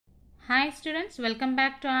Hi students, welcome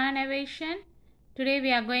back to our innovation. Today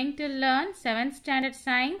we are going to learn 7th standard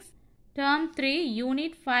science term 3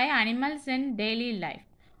 unit 5 animals in daily life.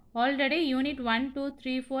 Already unit 1 2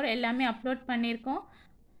 3 4 எல்லாமே upload பண்ணியிருக்கோம்.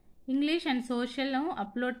 English and சோஷியலும்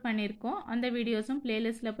upload பண்ணியிருக்கோம். அந்த வீடியோஸும்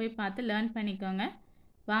பிளேலிஸ்ட்டில் போய் பார்த்து learn பண்ணிக்கோங்க.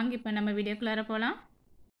 வாங்க இப்போ நம்ம வீடியோக்குள்ளார போகலாம்.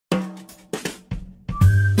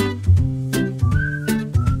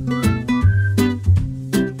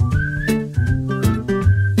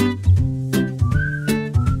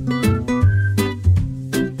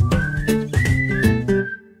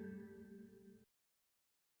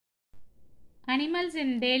 Animals in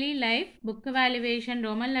daily life, book evaluation,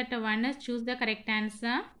 Roman letter 1 is choose the correct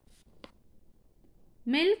answer.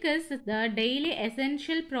 Milk is the daily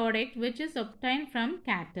essential product which is obtained from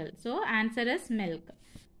cattle. So, answer is milk.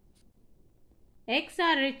 Eggs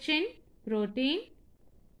are rich in protein.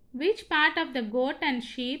 Which part of the goat and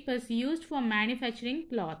sheep is used for manufacturing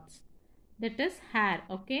cloths? That is hair.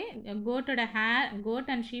 Okay, goat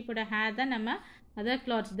and sheep oda hair da nama other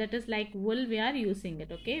cloths, that is like wool, we are using it.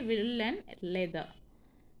 Okay, wool and leather.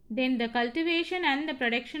 Then the cultivation and the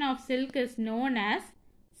production of silk is known as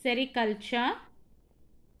Cereculture.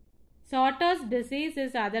 Sorter's disease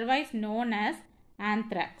is otherwise known as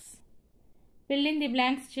Anthrax. Fill in the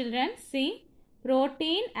blanks, children. See,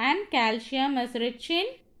 protein and calcium is rich in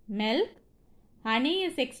milk. Honey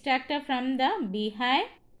is extracted from the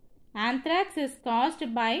beehive. Anthrax is caused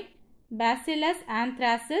by Bacillus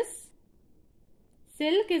anthracis.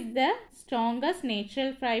 Silk is the strongest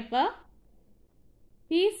natural fiber.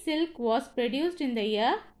 Piece silk was produced in the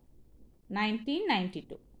year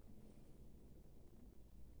 1992.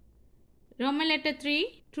 Roman letter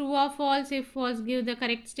 3, true or false? If false, give the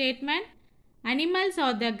correct statement. Animals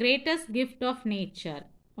are the greatest gift of nature.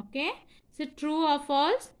 Okay, so true or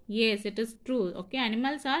false? Yes, it is true. Okay,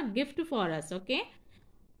 animals are gift for us. Okay,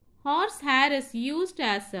 horse hair is used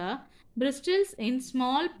as a bristles in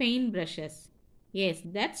small paint brushes. Yes,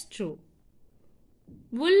 that's true.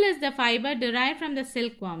 Wool is the fiber derived from the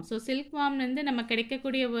silkworm. So, silkworm nande nama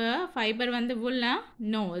kedakkuriya fiber vandu wool na?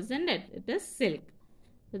 No, isn't it? It is silk.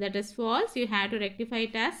 So, that is false. You have to rectify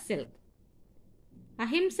it as silk.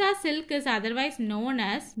 Ahimsa silk is otherwise known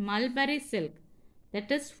as mulberry silk.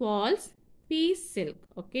 That is false. Peace silk.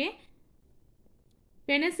 Okay.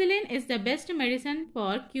 Penicillin is the best medicine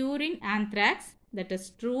for curing anthrax. That is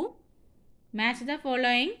true. Match the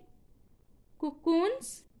following. Cocoons,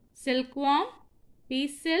 silkworm,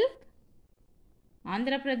 peace silk,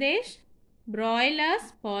 Andhra Pradesh, broilers,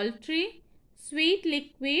 poultry, sweet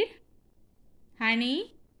liquid,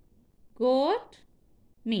 honey, goat,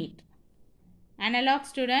 meat. Analog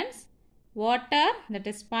students, water, that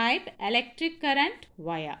is pipe, electric current,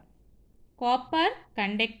 wire. Copper,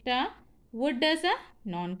 conductor, wood is a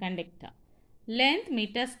non-conductor. Length,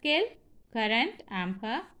 meter scale, current,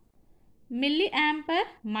 ampere. Milliampere,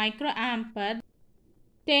 microampere,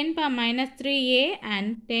 10 power minus 3a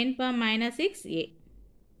and 10 power minus 6a.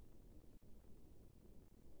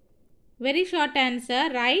 Very short answer.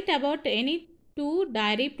 Write about any two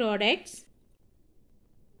dairy products.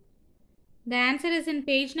 The answer is in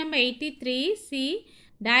page number 83. See,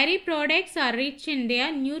 dairy products are rich in their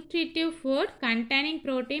nutritive food containing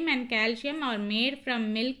protein and calcium are made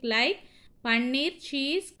from milk like paneer,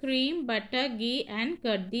 cheese, cream, butter, ghee and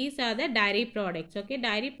curd. These are the dairy products. Okay,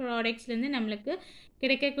 dairy products lende namalukku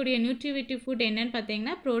kedakkuriya nutritive food enna nu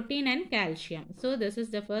pathina protein and calcium. So this is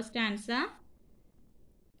the first answer.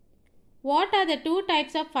 What are the two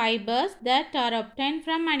types of fibers that are obtained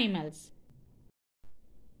from animals?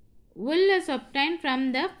 Wool is obtained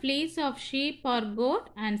from the fleece of sheep or goat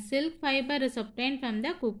and silk fiber is obtained from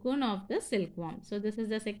the cocoon of the silkworm. So this is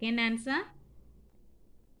the second answer.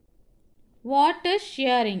 What is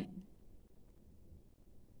shearing?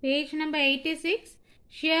 Page number 86.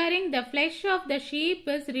 Shearing, the flesh of the sheep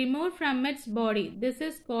is removed from its body. This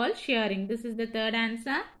is called shearing. This is the third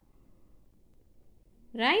answer.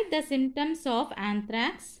 Write the symptoms of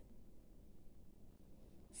anthrax.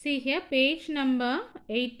 See here, page number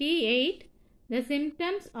 88. The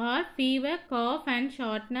symptoms are fever, cough and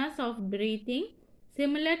shortness of breathing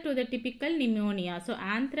similar to the typical pneumonia. So,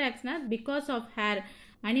 anthrax na because of hair.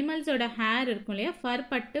 Animals oda hair இருக்கும் இல்லையா, ஃபர்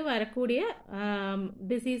பட்டு வரக்கூடிய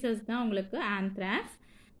diseases தான் உங்களுக்கு anthrax.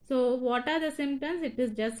 So what are the symptoms? It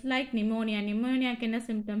is just like pneumonia. நிமோனியாக்கு என்ன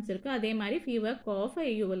symptoms இருக்குது அதே மாதிரி fever, cough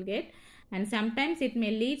you will get and sometimes it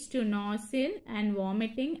may leads to nozzle and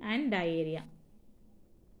vomiting and diarrhoea.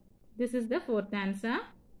 This is the fourth answer.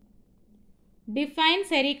 Define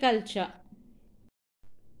sericulture.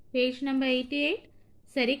 Page number 88.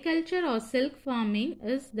 Cereculture or silk farming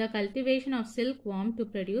is the cultivation of silkworm to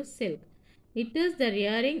produce silk. It is the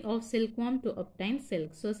rearing of silkworm to obtain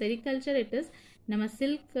silk. So sericulture it is நம்ம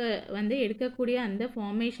silk வந்து எடுக்கக்கூடிய அந்த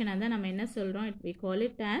formation தான் நம்ம என்ன சொல்றோம், we call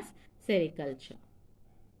it as sericulture.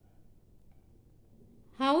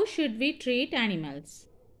 How should we treat animals?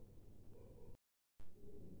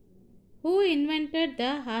 Who invented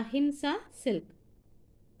the ahimsa silk?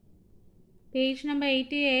 Page number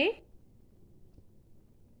 88.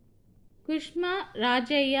 Kushma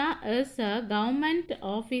Rajaya is a government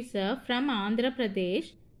officer from Andhra Pradesh,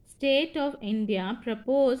 state of India,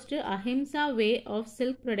 proposed ahimsa way of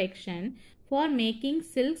silk production for making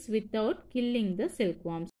silks without killing the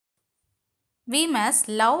silkworms. We must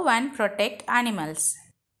love and protect animals.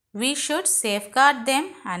 We should safeguard them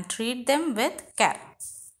and treat them with care.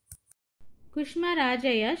 Kushma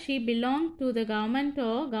Rajaya, she belonged to the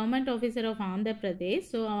government officer of Andhra Pradesh.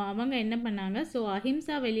 So அவங்க என்ன பண்ணாங்க, so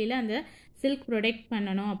அஹிம்சா வெளியில் அந்த silk protect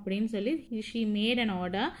பண்ணணும் அப்படின்னு சொல்லி she made an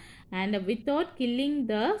order, and without killing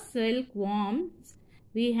the silkworms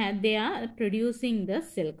they are producing the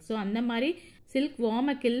silk. So அந்த மாதிரி சில்க்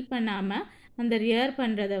வார்மை கில் பண்ணாமல் அந்த ரியர்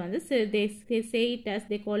பண்ணுறதை வந்து they say it as,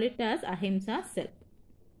 they call it as ahimsa silk.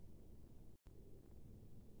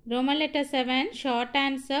 Roman letter 7, short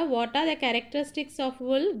answer. What are the characteristics of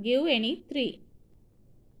wool? Give any 3.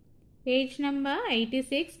 Page number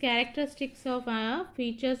 86, characteristics of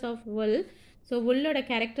features of wool. So wool oda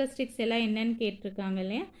characteristics ella enna nu kettirukanga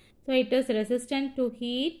illaya. So it is resistant to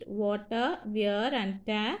heat, water, wear and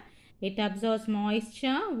tear. It absorbs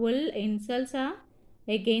moisture. Wool insults are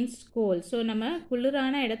against cold. So நம்ம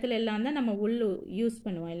குளிரான இடத்துல எல்லாம் தான் நம்ம wool use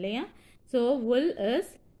பண்ணுவோம் இல்லையா. So wool is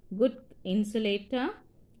good insulator.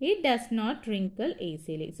 It does not wrinkle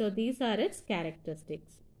easily. So these are its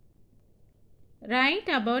characteristics. Write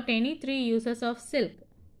about any 3 uses of silk.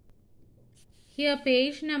 Here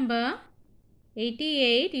page number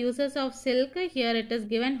 88, uses of silk. Here it is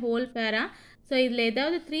given whole para. So இதில்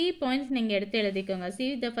ஏதாவது 3 points நீங்கள் எடுத்து எழுதிக்கோங்க. See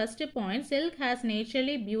the first point, silk has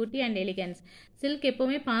naturally beauty and elegance. Silk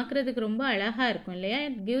எப்போவுமே பார்க்குறதுக்கு ரொம்ப அழகாக இருக்கும் இல்லையா.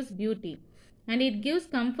 It gives beauty. And it gives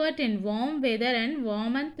comfort in warm weather and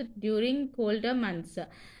warmth during colder months.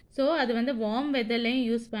 So அது வந்து warm weatherலையும்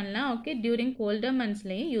யூஸ் பண்ணலாம், ஓகே, during colder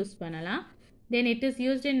monthsலையும் யூஸ் பண்ணலாம். Then it is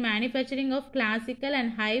used in manufacturing of classical and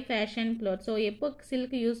high fashion clothes. So எப்போ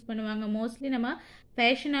silk use பண்ணுவாங்க, mostly நம்ம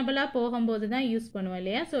ஃபேஷனபிளாக போகும்போது தான் use பண்ணுவோம்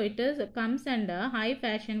இல்லையா. So it is comes under high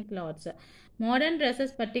fashion clothes. Modern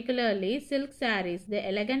dresses, particularly silk sarees, the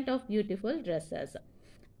elegant of beautiful dresses.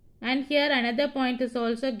 And here another point is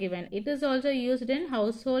also given. It is also used in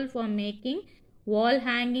household for making wall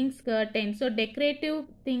hanging curtains. So decorative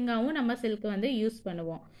thingavum நம்ம silk வந்து use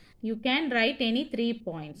பண்ணுவோம். You can write any 3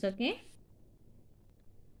 points, okay.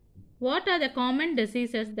 What are the common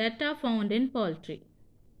diseases that are found in poultry?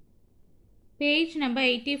 Page number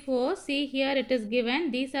 84. See here it is given.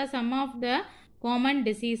 These are some of the common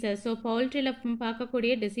diseases. So poultry la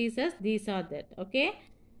பார்க்கக்கூடிய diseases, these are that, okay.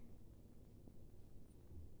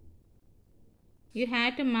 You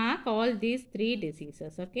have to mark all these 3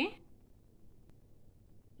 diseases, okay.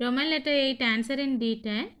 Roman letter 8, answer in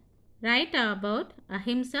detail. Write about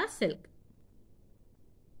ahimsa silk.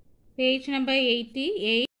 Page number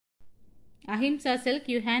 88. Ahimsa silk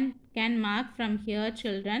you can mark from here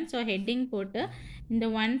children. So heading போட்டு இந்த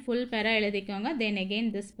one full para எழுதிக்கோங்க. Then again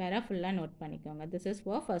this para full-ஆ note பண்ணிக்கோங்க. This is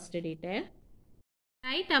for first detail.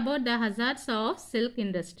 Write about the hazards of silk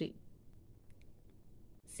industry.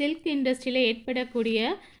 Silk இண்டஸ்ட்ரியில் ஏற்படக்கூடிய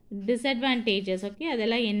disadvantages, okay,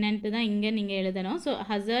 அதெல்லாம் என்னன்ட்டு தான் இங்கே நீங்கள் எழுதணும். So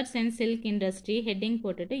ஹசர்ட்ஸ் and silk industry heading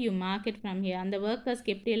போட்டுட்டு யூ மார்க்கெட் ஃப்ரம் ஹியர். அந்த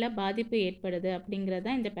ஒர்க்கர்ஸ்க்கு எப்படியெல்லாம் பாதிப்பு ஏற்படுது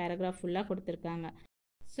அப்படிங்கிறத இந்த பேராகிராஃப் ஃபுல்லாக கொடுத்துருக்காங்க.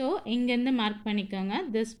 ஸோ இங்கேருந்து மார்க் பண்ணிக்கோங்க.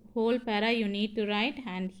 திஸ் ஹோல் பேரா you need to right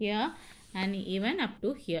and here and even up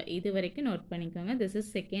to hear. இது வரைக்கும் நோட் பண்ணிக்கோங்க. This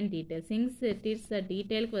is second detail. Since it is a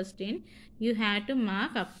detail question you have to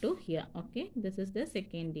mark up to hear, okay. This is the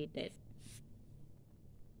second detail.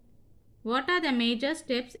 What are the major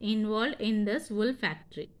steps involved in this wool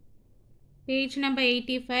factory? Page number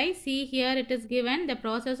 85. See here it is given. The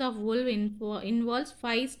process of wool involves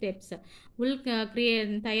 5 steps. Wool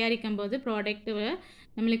தயாரிக்கும் போது product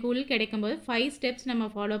நம்மளுக்கு wool கிடைக்கும் போது 5 steps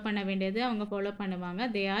நம்ம follow பண்ண வேண்டியது அவங்க follow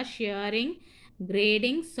பண்ணுவாங்க. They are shearing,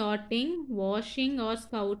 grading, sorting, washing or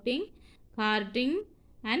scouting, carding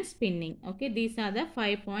and spinning. Okay, these are the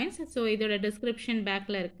 5 points. So இதோட description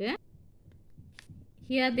backல இருக்கு.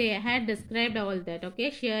 Here they had described all that, okay.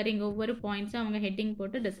 Sharing ஒவ்வொரு பாயிண்ட்ஸும் அவங்க ஹெட்டிங்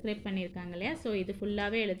போட்டு டிஸ்கிரைப் பண்ணியிருக்காங்க இல்லையா. ஸோ இது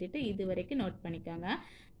ஃபுல்லாகவே எழுதிட்டு இது வரைக்கும் நோட் பண்ணிக்காங்க.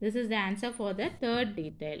 This is the answer for the third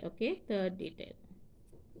detail, okay. Third detail.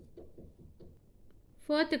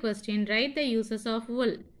 Fourth question, write the uses of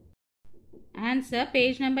wool. Answer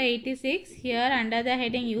page number 86. Here under the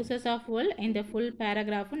heading uses of wool in the full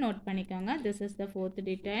paragraph note பண்ணிக்கோங்க. This is the fourth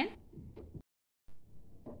detail.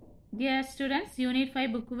 Dear students, Unit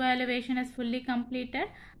 5 book evaluation is fully completed.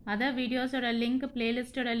 Other videos ஓட link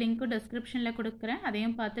playlist ஓட link descriptionல கொடுக்கிறேன்.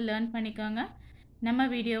 அதையும் பார்த்து learn பண்ணிக்கோங்க. நம்ம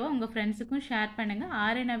வீடியோவை உங்கள் ஃப்ரெண்ட்ஸுக்கும் ஷேர் பண்ணுங்கள்.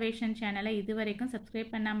 ஆர் இனோவேஷன் சேனலை இது வரைக்கும்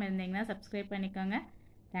சப்ஸ்கிரைப் பண்ணாமல் இருந்தீங்கன்னா சப்ஸ்கிரைப் பண்ணிக்கோங்க.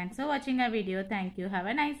 தேங்க்ஸ் ஃபார் வாட்சிங் அ video. Thank you. Have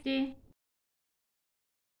a nice day.